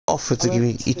offered to give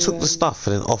me. He took the stuff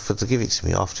and then offered to give it to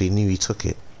me after he knew he took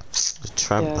it. The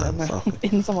tramp Yeah, man. no, Fuck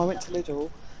it. in summer I went to Lidl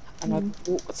and I'd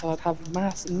walk, so I'd have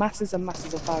masses and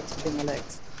masses of bags between my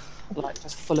legs, like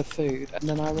just full of food. And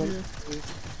then I went to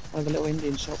one of the little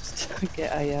Indian shops to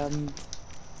get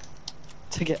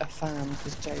a fan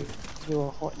because we were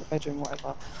hot in the bedroom, or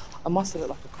whatever. I must have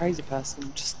looked like a crazy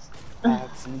person, just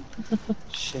bags and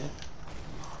shit.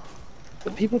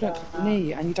 But people don't come near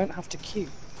you, and you don't have to queue.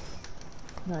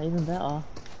 No, even better.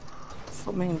 That's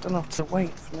what I mean. Don't have to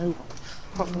wait for no one.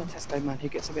 Apart from the Tesco man who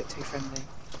gets a bit too friendly.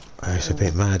 It's a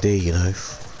bit mad here, you know.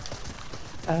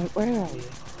 Where are you?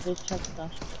 There's chug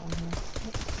dash on here.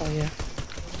 Oh yeah.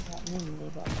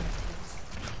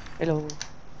 Hello.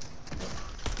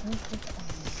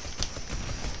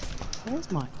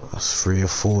 Where's Michael? That's 3 or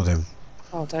 4 of them.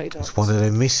 Oh, dirty dogs. There's one of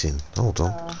them missing. Hold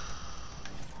on.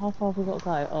 How far have we got to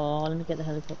go? Oh, let me get the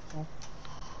helicopter.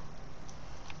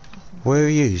 Where are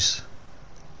yous?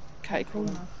 Catty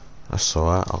corner. That's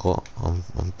alright.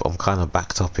 I'm kind of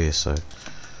backed up here, so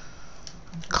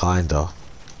kinda.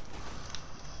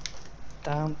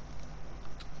 Down.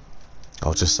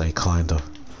 I'll just say kinda.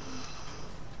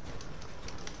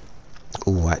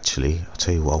 Oh, actually, I'll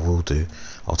tell you what I will do.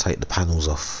 I'll take the panels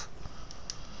off.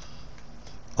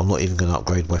 I'm not even going to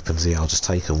upgrade weapons here. I'll just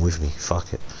take them with me.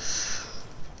 Fuck it.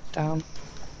 Down.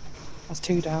 That's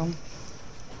 2 down.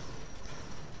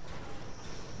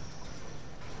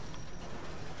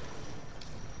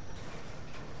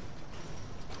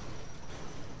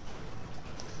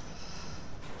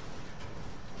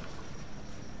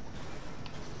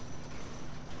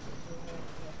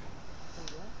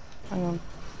 Hang on.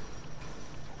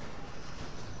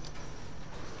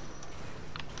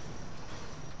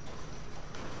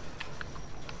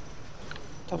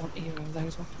 Don't want either of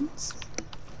those weapons.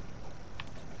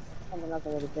 Someone else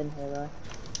already been here though.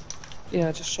 Yeah,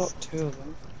 I just shot 2 of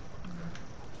them.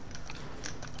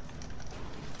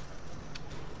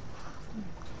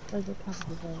 There's a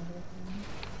couple of them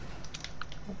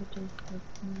here.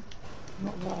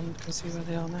 Not that I can see where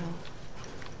they are now.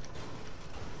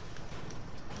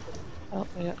 Oh,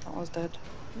 yeah, that one's dead.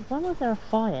 Why was there a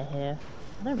fire here?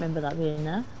 I don't remember that being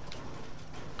there.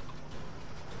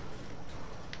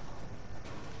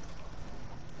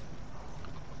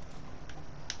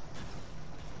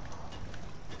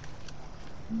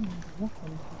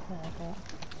 Nothing there, but...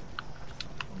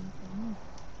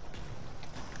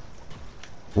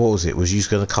 What was it? Was you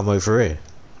going to come over here?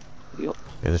 Yup.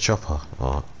 In the chopper?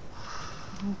 Alright.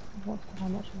 How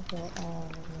much was it? Oh, I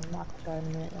might have to go in a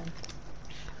minute then.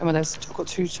 I mean, I've got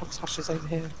 2 chug slashes over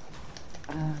here.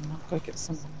 I'll go get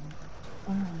some.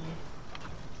 Oh. I'm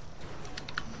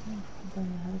going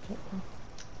to helicopter.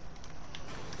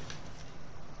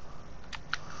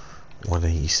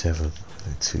 187,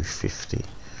 250.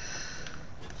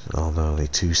 Oh no, only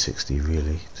 260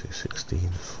 really. 216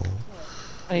 4.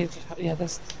 I need to, yeah,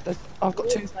 I've got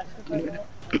 2.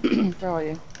 Where are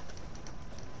you?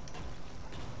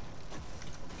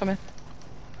 Come in.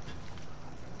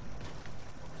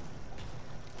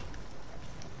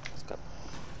 Let's go.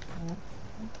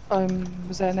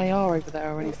 Was there an AR over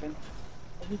there or anything?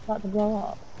 Did you start to blow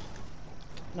up?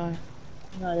 No.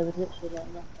 No, there was literally like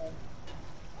nothing.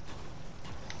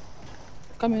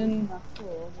 Come in.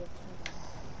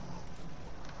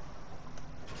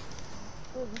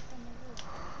 A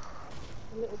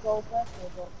little gold birthday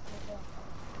box.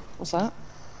 What's that?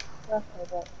 Birthday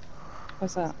box.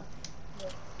 Where's that? Yeah.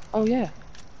 Oh yeah.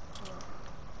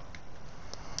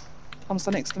 Come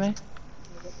stand next to me.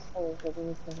 Oh, God, we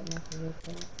need to get nothing real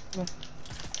quick. Come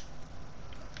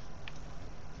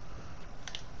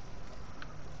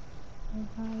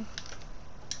on. Okay.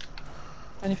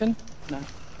 Anything? No. Do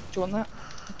you want that?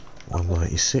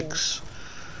 196.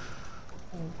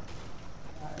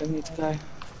 We need to go.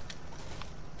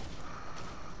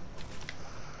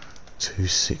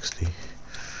 260.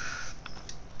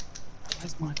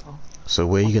 Where's Michael? So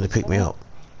where are you going to pick me up?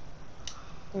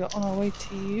 We're on our way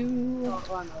to you.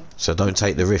 So don't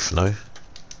take the rift, no? Is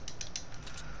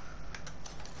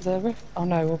there a rift? Oh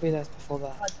no, we'll be there before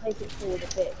that. I'd take it forward a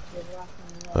bit.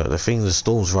 The thing, the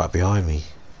storm's right behind me.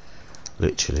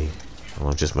 Literally. And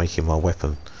I'm just making my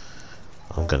weapon.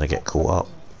 I'm going to get caught up.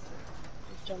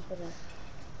 Just jump in it.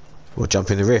 We'll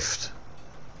jump in the rift.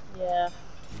 Yeah.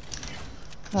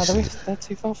 No, the rift, they're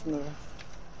too far from the rift.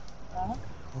 Huh?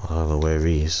 I don't know where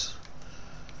he is.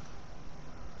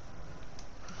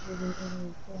 He's in the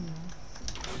corner.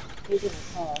 He's in the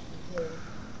car.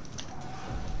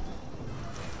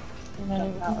 No, I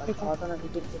don't know if he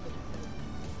did it.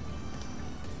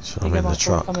 So I'm in the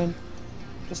truck. Come in.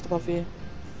 Just above you.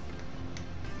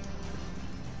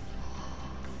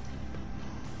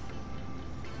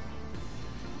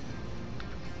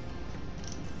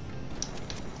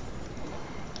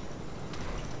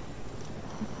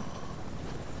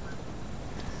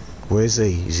 Where is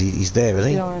he? He's there,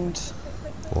 isn't he? Behind.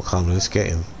 Well, come on, let's get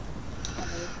him.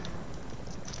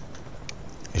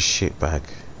 A shit bag.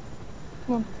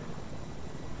 Come on.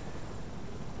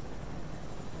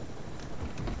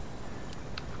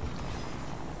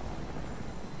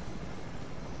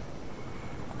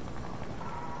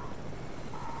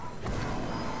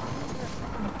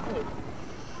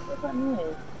 What's that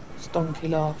noise? It's donkey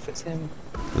laugh, it's him.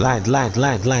 Land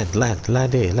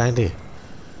here, land here.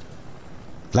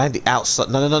 Land it outside.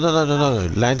 No.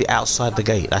 Land it outside the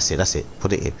gate. That's it.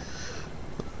 Put it in.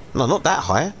 No, not that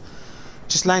high.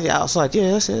 Just land it outside.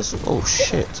 Yeah, that's it. Oh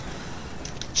shit.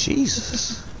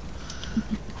 Jesus.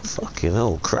 Fucking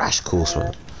hell. Crash course,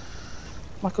 man.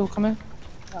 Michael, come in.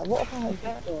 What about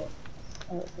that?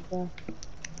 Oh, it's a bear.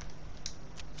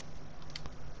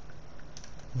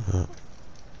 There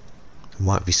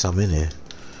might be some in here.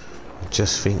 I'm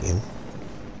just thinking.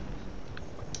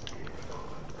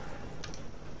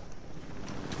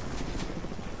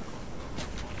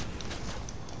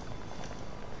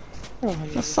 Oh,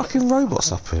 The fucking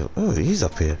robot's up here. Oh, he's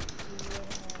up here.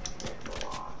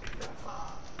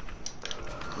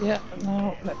 yeah,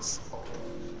 now let's.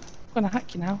 I'm gonna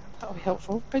hack you now. That'll be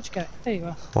helpful. Where'd you go? There you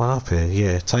are. One up here.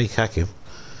 Yeah, hack him.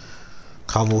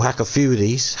 Come, we'll hack a few of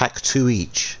these. Hack 2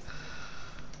 each.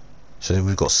 So then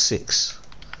we've got 6.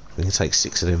 We can take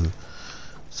 6 of them.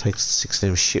 Take 6 of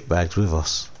them shit bags with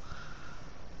us.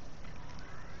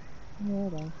 Yeah,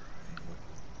 then.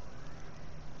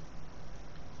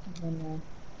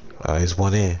 There's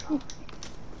one here.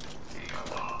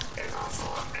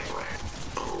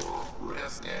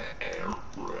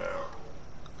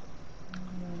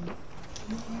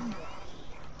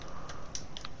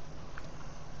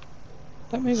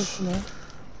 Don't move it from there.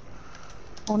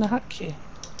 I wanna hack you.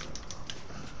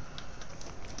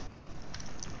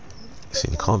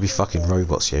 Listen, you can't be fucking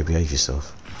robots here. Behave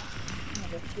yourself.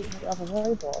 Other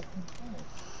robot.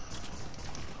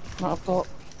 Right, I've got.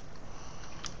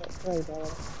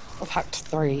 I've hacked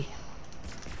 3.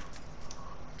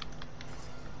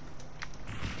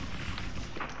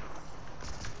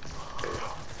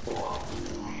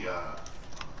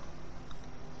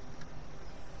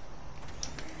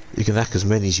 You can hack as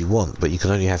many as you want, but you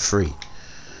can only have 3.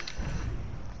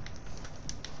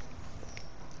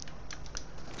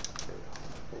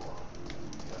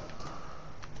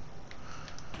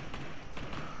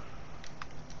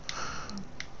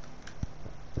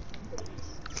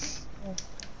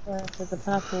 So the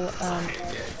purple,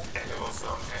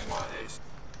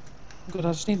 Good,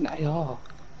 I just need an AR.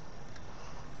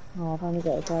 oh, I've only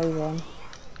got a grey one.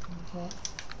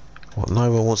 What?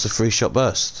 No one wants a 3-shot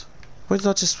burst. Where did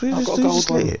I just? Who I've got a who gold just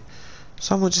lit one. it?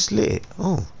 Someone just lit it.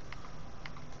 Oh.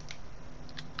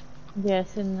 Yeah,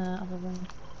 it's in the other room.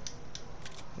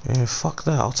 Yeah, fuck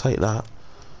that. I'll take that.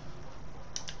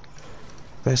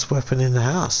 Best weapon in the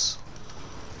house.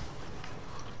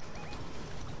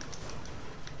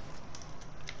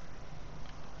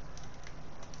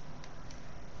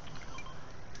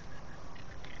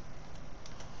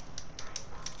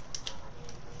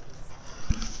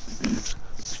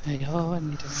 AR, I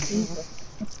need an AR.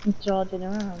 I'm charging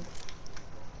around.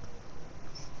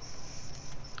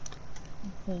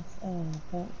 What's this? Oh,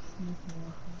 that's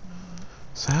nothing.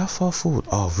 So how far forward?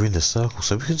 Oh, we're in the circle,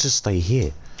 so we can just stay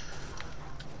here.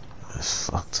 That's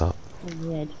fucked up. On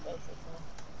the edge, basically.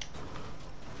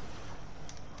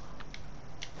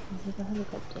 Is it a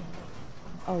helicopter?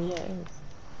 Oh, yeah, it is.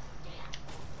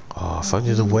 Oh, if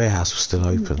only the warehouse was still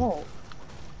open. Oh,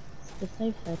 it's the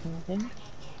safe open, I think.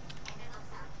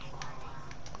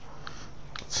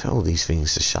 Tell these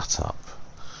things to shut up.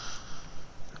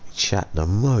 Chat the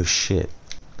most shit.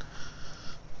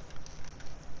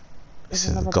 This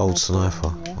is a another gold rifle in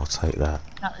sniper. here. I'll take that.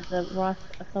 That is a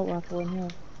assault rifle in here.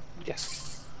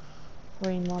 Yes.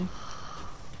 Green one.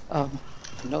 No.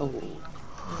 Yeah.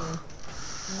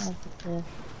 What else is here?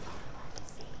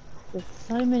 There's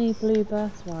so many blue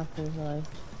burst rifles though.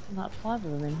 Like 5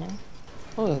 of them in here.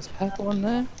 Oh, there's a purple one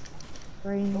there.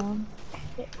 Green one.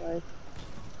 Get those.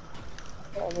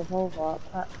 I've got a revolver.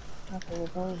 Purple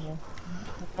revolver.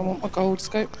 I want my gold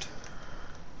scoped.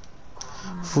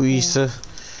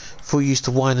 Thought you used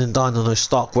to wine and dine on those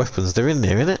Stark weapons. They're in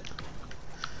there, innit?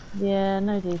 Yeah,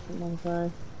 no decent ones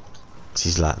though.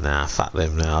 She's like, nah, fuck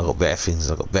them now. I got better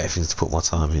things. I got better things to put my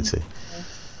time into.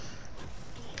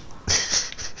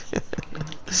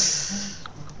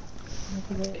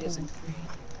 It isn't green.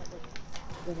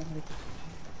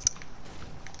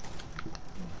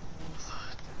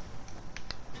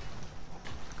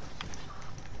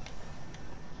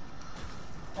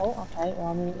 Oh, okay. Well,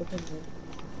 I mean, it didn't.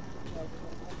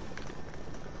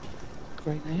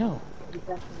 Green AR. You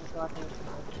definitely got it.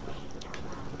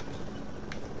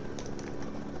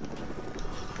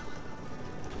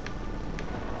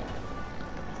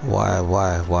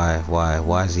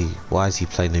 Why is he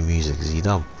playing the music? Is he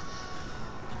dumb?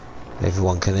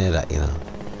 Everyone can hear that, you know.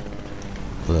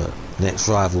 Look, next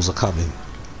rivals are coming.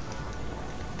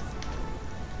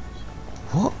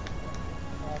 What?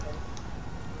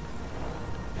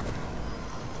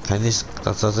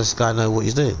 Does this guy know what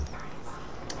he's doing?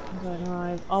 I don't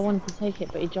know. I wanted to take it,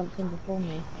 but he jumped in before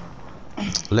me.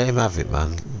 Let him have it,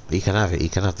 man. He can have it. He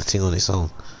can have the thing on its own.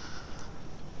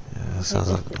 Yeah, I'll sounds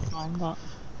take like this this time, but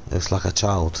looks like a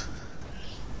child.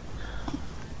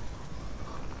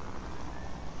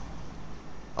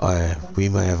 We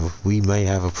may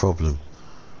have a problem.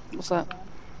 What's that?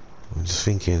 I'm just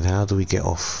thinking, how do we get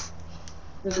off?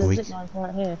 there's Can a we? zip line's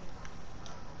right here.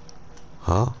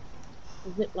 Huh?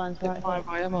 The zip line's right here. Fire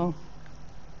by ammo.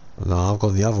 No, I've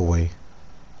gone the other way.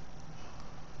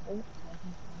 Oh, okay.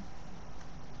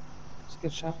 It's a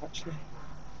good shout, actually.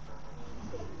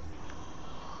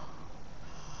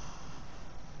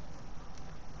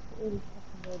 Really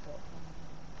fucking robot.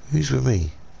 Who's with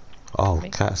me? Oh, Me.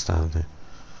 cat's down there.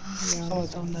 Yeah.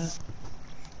 Someone's down there.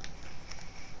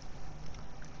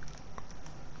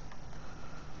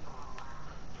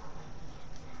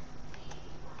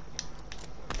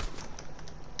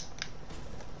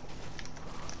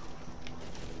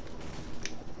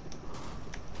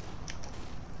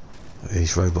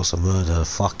 These robots are murder.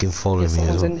 Fucking follow Yeah, me as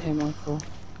someone's well. in here, Michael.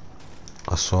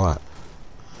 That's right.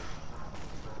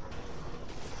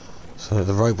 So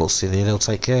the robots in here, they'll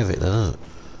take care of it, don't it?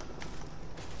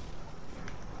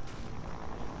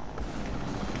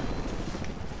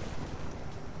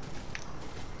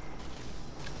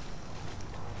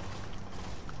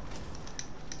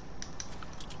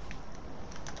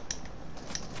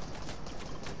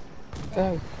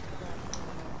 Go.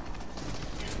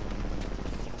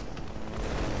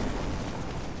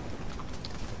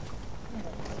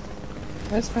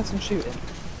 Where's the person shooting?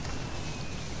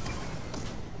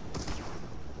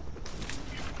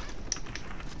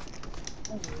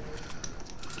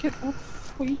 Get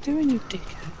off. What are you doing, you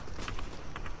dickhead?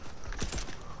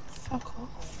 Fuck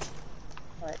off.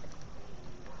 Right.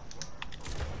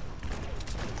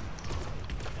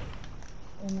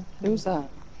 Who's that?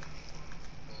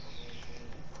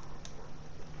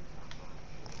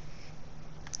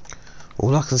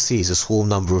 All I can see is a swarm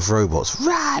number of robots.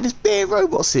 Right, there's bare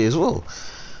robots here as well.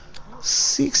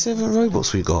 6, 7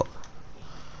 robots we got.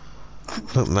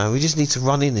 Look, man, we just need to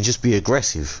run in and just be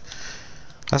aggressive.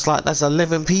 That's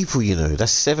 11 people, you know.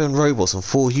 That's 7 robots and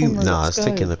 4 humans. Nah, robots it's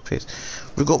go. taking a piss.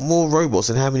 We've got more robots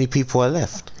than how many people are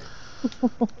left.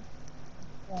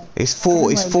 It's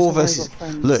four. Everyone It's was 4 a versus. robot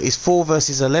friends. Look, it's 4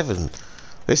 versus 11.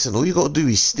 Listen, all you got to do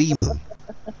is steam them.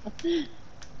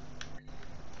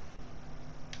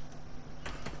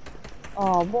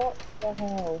 Oh, what the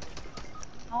hell?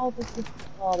 How does this...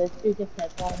 Oh, there's 2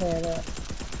 dickheads right here, look.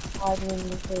 Hiding in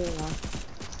the corner.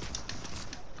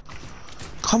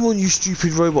 Come on, you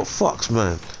stupid robot fucks,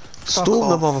 man. Storm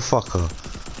the off. motherfucker.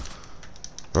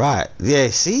 Right, yeah,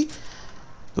 see?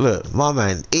 Look, my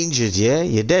man, injured, yeah?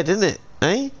 You're dead, innit?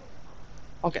 Eh?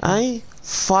 Okay. Eh?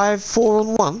 5, 4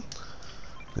 on 1?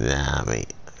 Nah,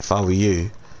 mate. If I were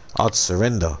you, I'd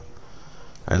surrender.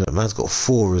 Hey, look, man's got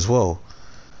 4 as well.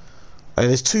 Hey,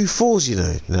 there's 2 4s, you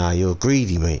know. Nah, you're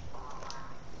greedy, mate.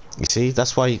 You see?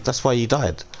 That's why you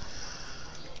died.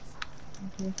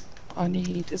 I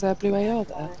need. Is there a blue AR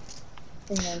there?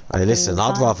 Hey, listen,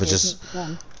 I'd rather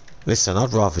Listen,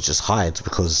 I'd rather just hide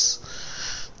because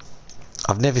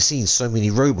I've never seen so many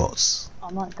robots.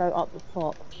 I might go up the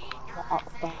top, up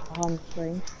behind the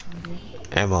screen.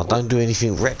 Emma, don't do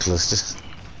anything reckless. Just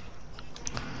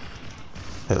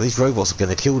these robots are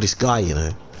gonna kill this guy, you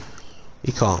know.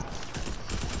 You can't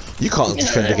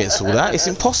defend against all that. It's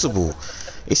impossible.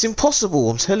 It's impossible.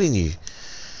 I'm telling you.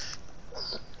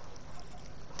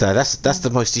 That's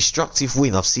the most destructive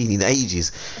win I've seen in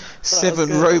ages. 7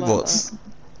 good, I like robots.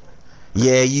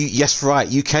 Yeah, that's right.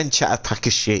 You can chat a pack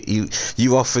of shit.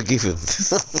 You are forgiven.